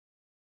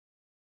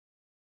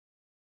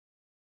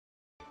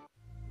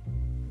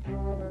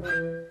A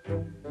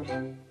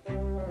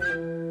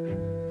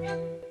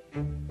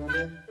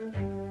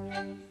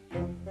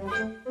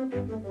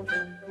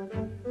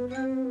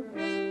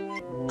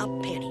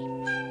penny.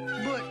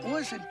 But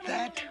wasn't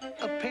that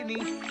a penny,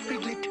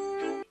 Piglet?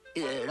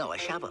 No, a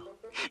shovel.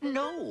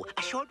 No,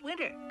 a short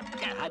winter.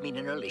 I mean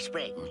an early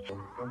spring.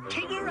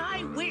 Tigger,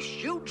 I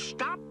wish you'd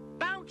stop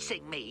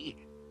bouncing me.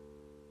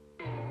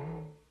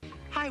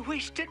 I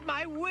wasted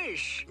my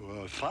wish.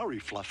 Sorry,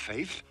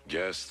 Fluffface.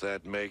 Guess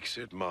that makes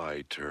it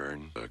my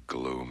turn. A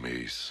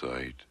gloomy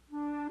sight.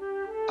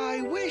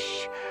 I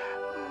wish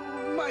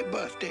my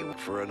birthday.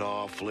 For an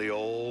awfully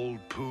old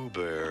Pooh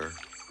Bear.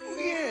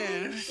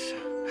 Yes,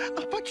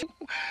 but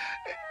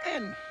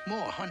and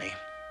more honey.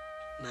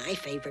 My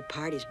favorite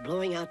part is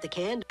blowing out the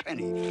candle.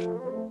 Pennies.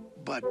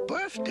 But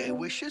birthday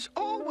wishes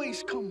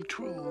always come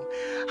true.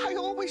 I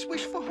always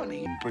wish for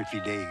honey. Birthday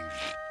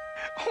days.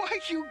 Why,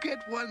 you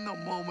get one the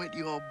moment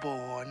you're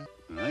born.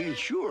 I ain't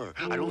sure.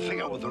 I don't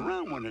think I was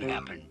around when it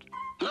happened.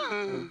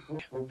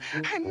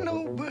 And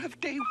no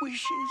birthday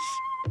wishes.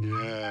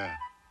 Yeah,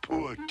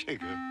 poor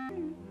Tigger.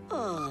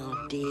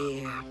 Oh,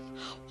 dear.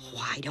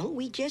 Why don't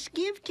we just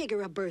give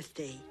Tigger a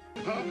birthday?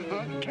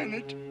 Can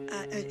it?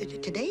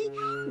 Today?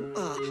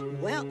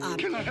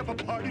 Can I have a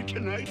party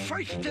tonight?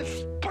 First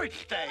this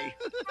birthday.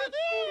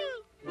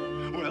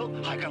 Well,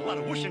 I got a lot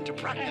of wishing to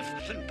practice.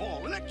 And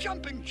ball and a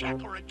jumping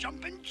jack or a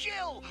jumping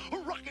Jill, a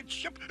rocket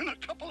ship and a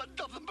couple of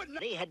dozen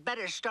bananas. He had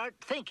better start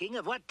thinking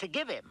of what to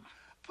give him.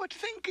 But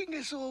thinking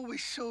is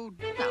always so...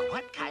 Now,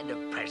 what kind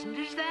of present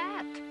is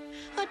that?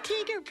 A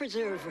Tigger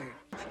preserver.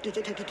 Dear.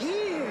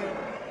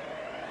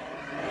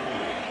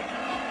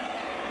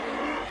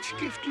 This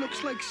gift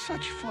looks like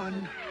such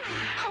fun.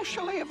 How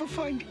shall I ever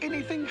find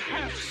anything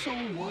half so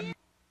wonderful?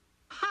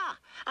 Ha!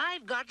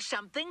 I've got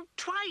something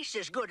twice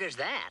as good as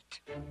that.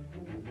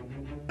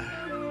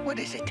 What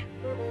is it?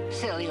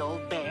 Silly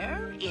old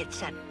bear,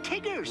 it's a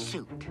Tigger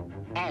suit.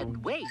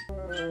 And wait.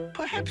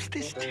 Perhaps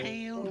this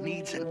tail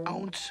needs an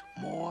ounce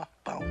more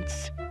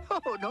bounce.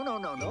 Oh,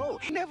 no.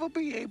 Never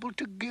be able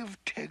to give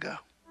Tigger.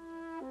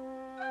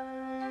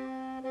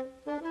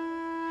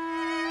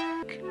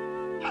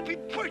 Happy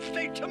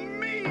birthday to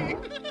me!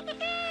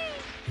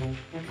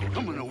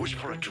 I'm gonna wish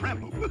for a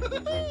tramp.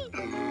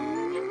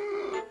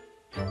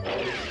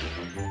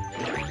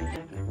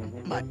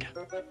 Mud.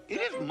 It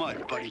is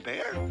mud, Buddy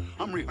Bear.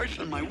 I'm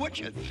rehearsing my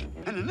wishes.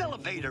 And an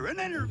elevator, an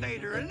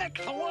innervator, an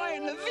XY,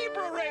 and a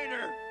zebra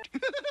raider.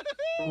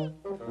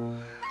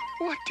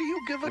 What do you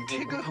give a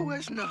Tigger who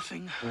has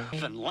nothing?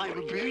 And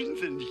lima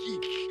beans and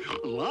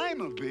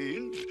lima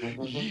beans.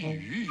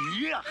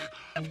 Yuck!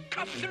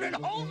 Custard and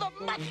hold the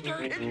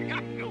mustard.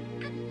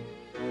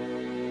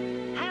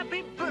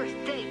 Happy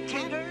birthday,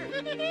 Tigger.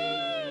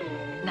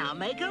 Now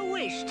make a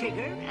wish,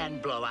 Tigger, and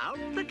blow out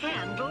the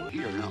candle.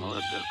 Here, now,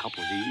 a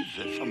couple of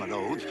these, some of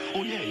those.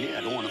 Oh, yeah,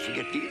 I don't want to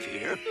forget these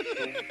here.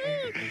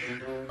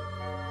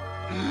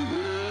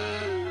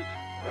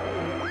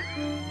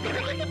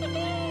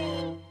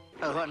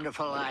 A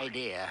wonderful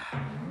idea.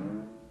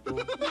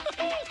 Oh,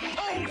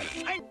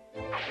 thank...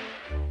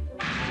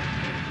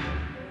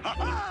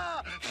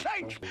 Ha-ha!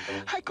 Thanks!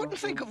 I couldn't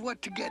think of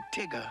what to get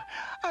Tigger.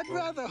 I'd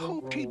rather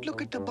hoped he'd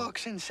look at the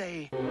box and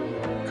say...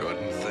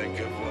 Couldn't think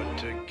of what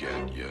to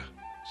get you,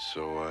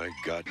 so I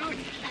got...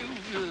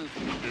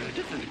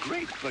 This is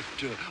great, but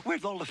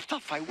where's all the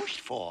stuff I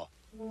wished for?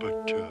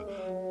 But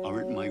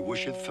aren't my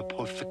wishes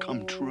supposed to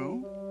come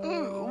true?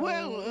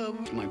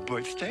 It's my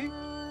birthday?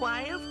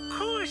 Why, of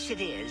course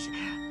it is.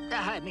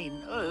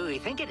 We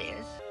think it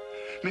is.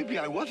 Maybe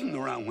I wasn't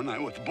around when I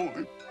was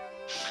born.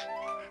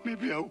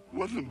 Maybe I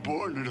wasn't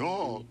born at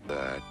all.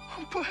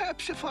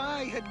 Perhaps if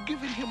I had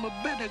given him a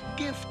better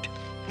gift...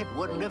 It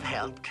wouldn't have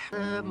helped.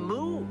 The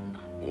moon.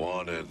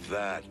 Wanted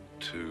that,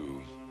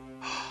 too.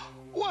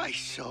 Why,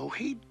 so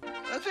he'd...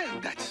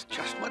 then that's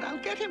just what I'll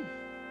get him.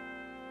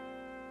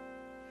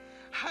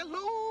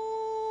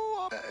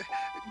 Hello?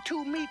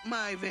 To meet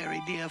my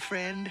very dear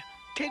friend,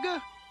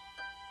 Tigger.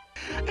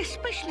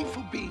 Especially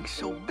for being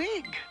so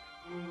big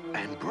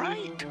and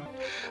bright.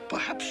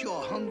 Perhaps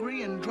you're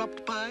hungry and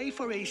dropped by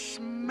for a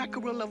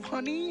smackerel of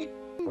honey?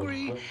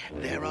 Hungry?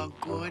 There are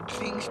good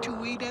things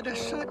to eat at a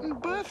certain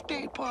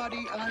birthday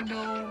party, I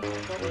know.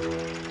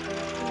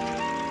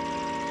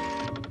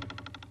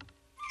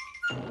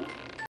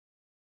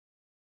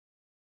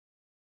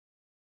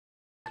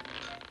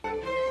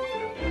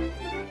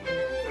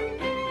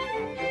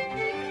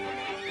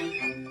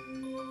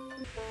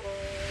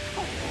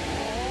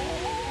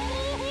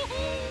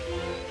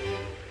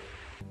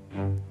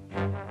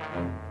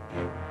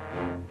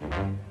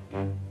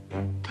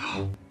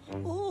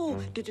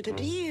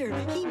 Dear,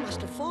 he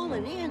must have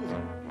fallen in.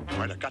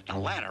 I'd have got the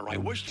ladder I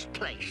wished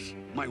Place.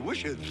 my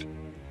wishes.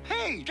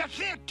 Hey, that's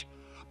it!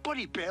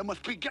 Buddy Bear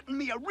must be getting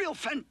me a real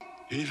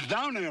He's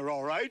down there,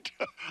 all right.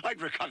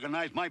 I'd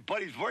recognize my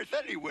buddy's voice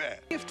anywhere.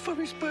 Gift for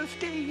his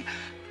birthday.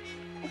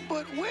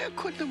 But where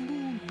could the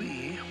moon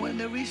be when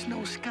there is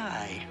no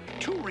sky?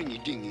 2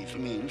 ringy-dingies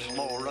means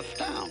lower us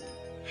down.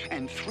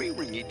 And 3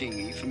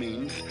 ringy-dingies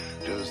means...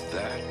 Does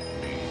that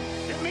mean...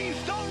 It means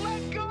don't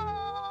let go!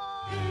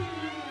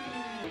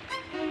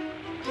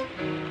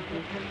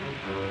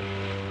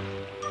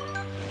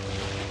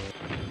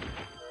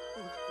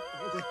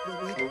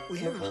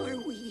 Where are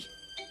we?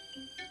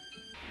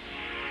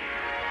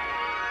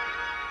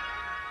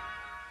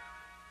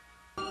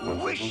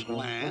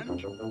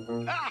 Wishland?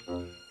 Ah,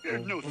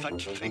 there's no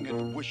such thing as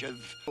wishes.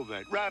 Oh,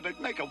 that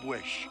rabbit, make a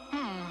wish.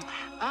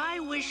 I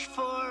wish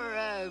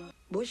for,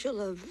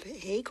 Bushel of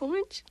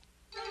acorns?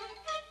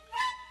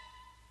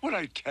 What'd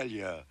I tell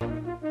you?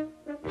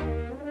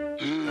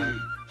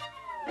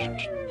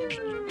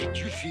 Did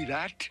you see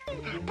that?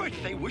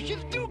 Birthday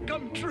wishes do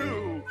come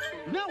true.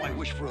 Now I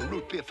wish for a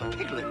root beer for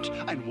Piglet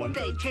and one...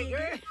 Hey,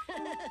 Tigger.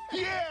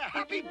 Yeah,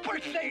 happy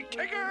birthday,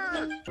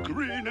 Tigger!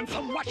 Green and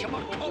some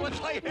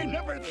whatchamacallits I ain't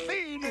never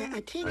seen.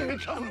 Tigger,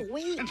 And some...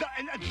 wait. And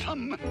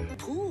some...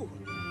 Pooh.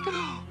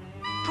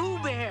 Pooh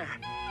Bear.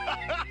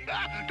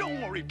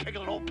 Don't worry,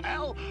 Piglet, old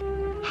pal.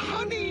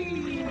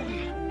 Honey!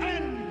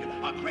 And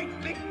a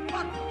great big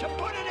pot to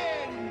put it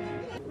in.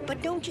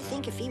 But don't you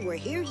think if he were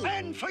here, he...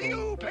 And for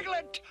you,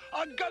 Piglet,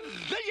 a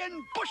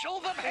gazillion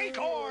bushels of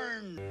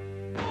acorn.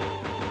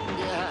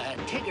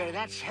 Tigger,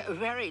 that's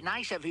very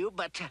nice of you,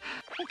 but...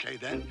 Okay,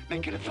 then,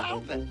 make it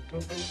 1,000.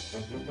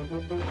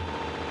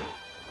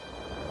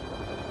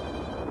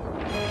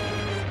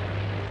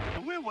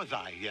 Where was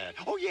I?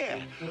 Oh,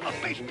 yeah, a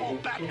baseball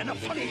bat and a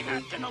funny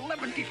hat and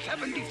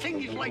 11-70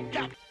 thingies like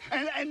that.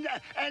 And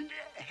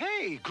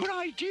hey, good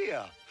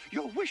idea.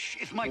 Your wish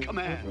is my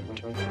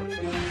command.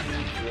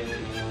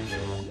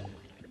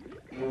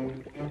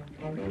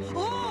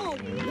 Oh,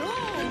 no!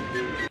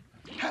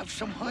 Have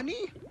some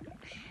honey?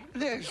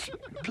 There's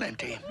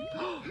plenty.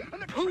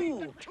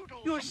 Pooh,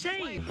 you're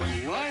safe.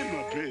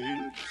 Lima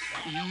beans?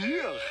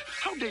 Yuck.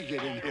 How'd they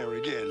get in here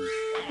again?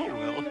 Oh,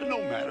 well, no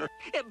matter.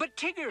 But,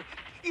 Tigger,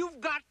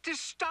 you've got to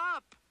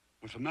stop.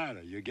 What's the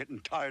matter? You getting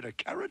tired of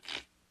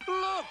carrots?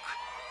 Look.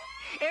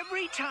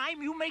 Every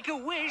time you make a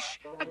wish,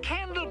 a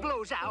candle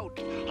blows out.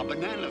 A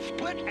banana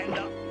split and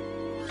a...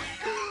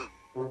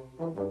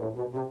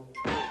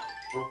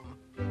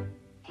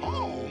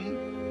 Home?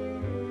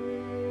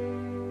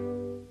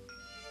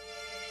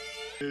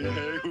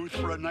 Hey, who's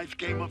for a nice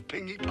game of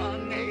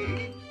pingy-pong,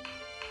 eh?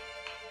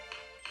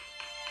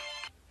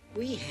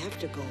 We have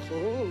to go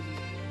home.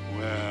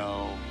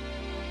 Well...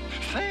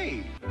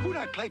 Say, who'd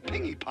I play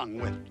pingy-pong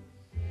with?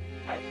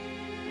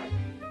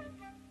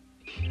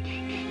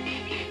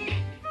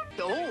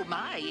 Oh,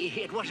 my,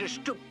 it was a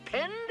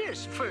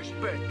stupendous first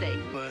birthday.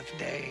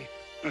 Birthday.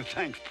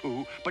 Thanks,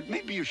 Pooh, but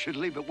maybe you should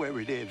leave it where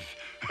it is.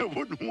 I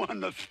wouldn't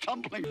want us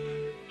stumbling.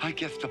 I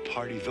guess the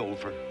party's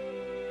over.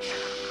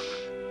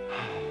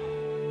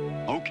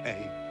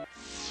 Okay.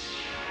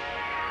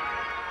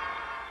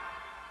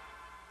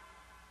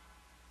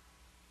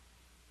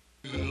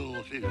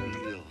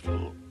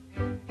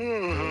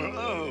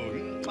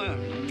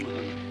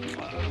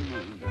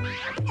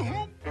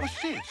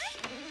 What's this?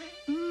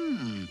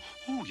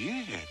 Oh,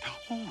 yeah.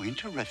 Oh,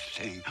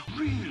 interesting.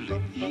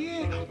 Really?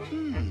 Yeah.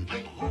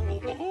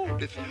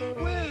 This...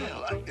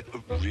 Well,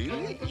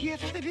 really?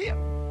 Yes, it is.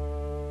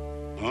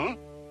 Huh?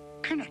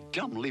 Kind of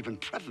dumb leaving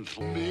presents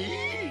for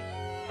me.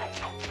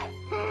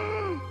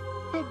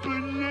 A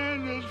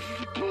banana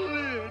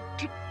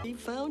split. He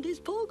found his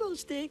pogo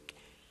stick.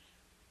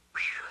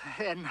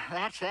 And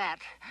that's that.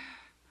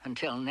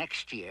 Until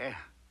next year.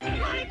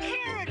 My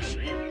carrots!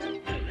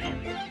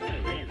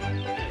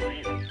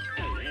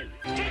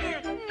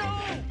 Tigger, no!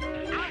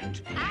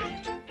 Out!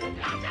 Out!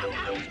 Out, out,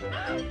 out,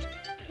 out!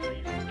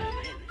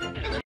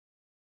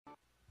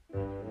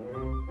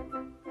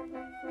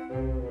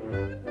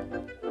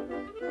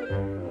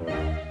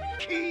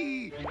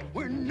 Key!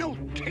 Where no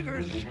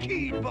Tiggers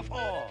skied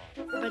before.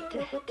 But,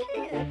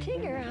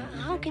 Tigger,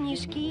 how can you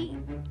ski?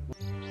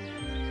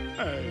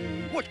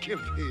 Hey, what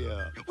gives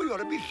here? We ought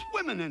to be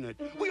swimming in it.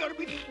 We ought to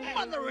be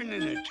smothering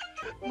in it.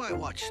 My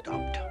watch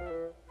stopped.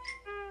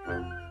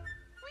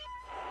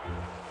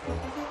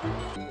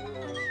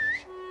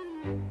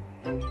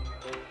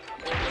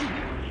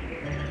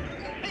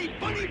 Hey,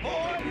 bunny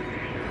boy!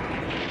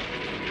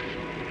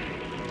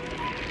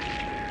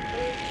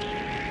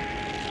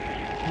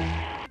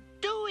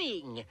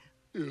 Doing?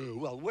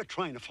 Well, we're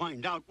trying to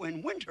find out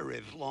when winter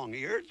is,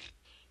 long-eared.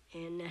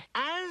 And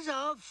As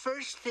of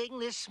first thing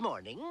this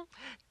morning,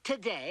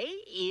 today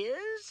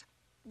is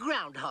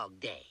Groundhog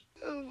Day.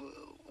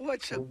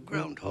 What's a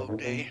Groundhog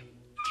Day?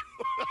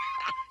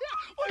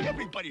 Well,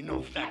 everybody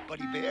knows that,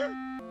 Buddy Bear.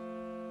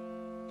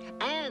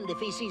 And if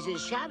he sees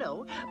his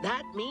shadow,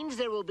 that means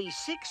there will be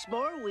 6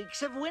 more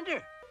weeks of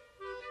winter.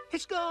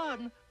 It's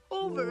gone.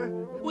 Over.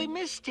 We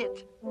missed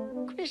it.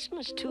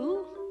 Christmas,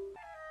 too?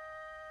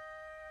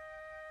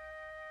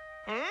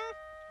 Huh?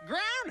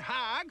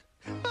 Groundhog?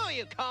 Who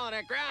you calling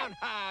a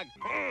groundhog?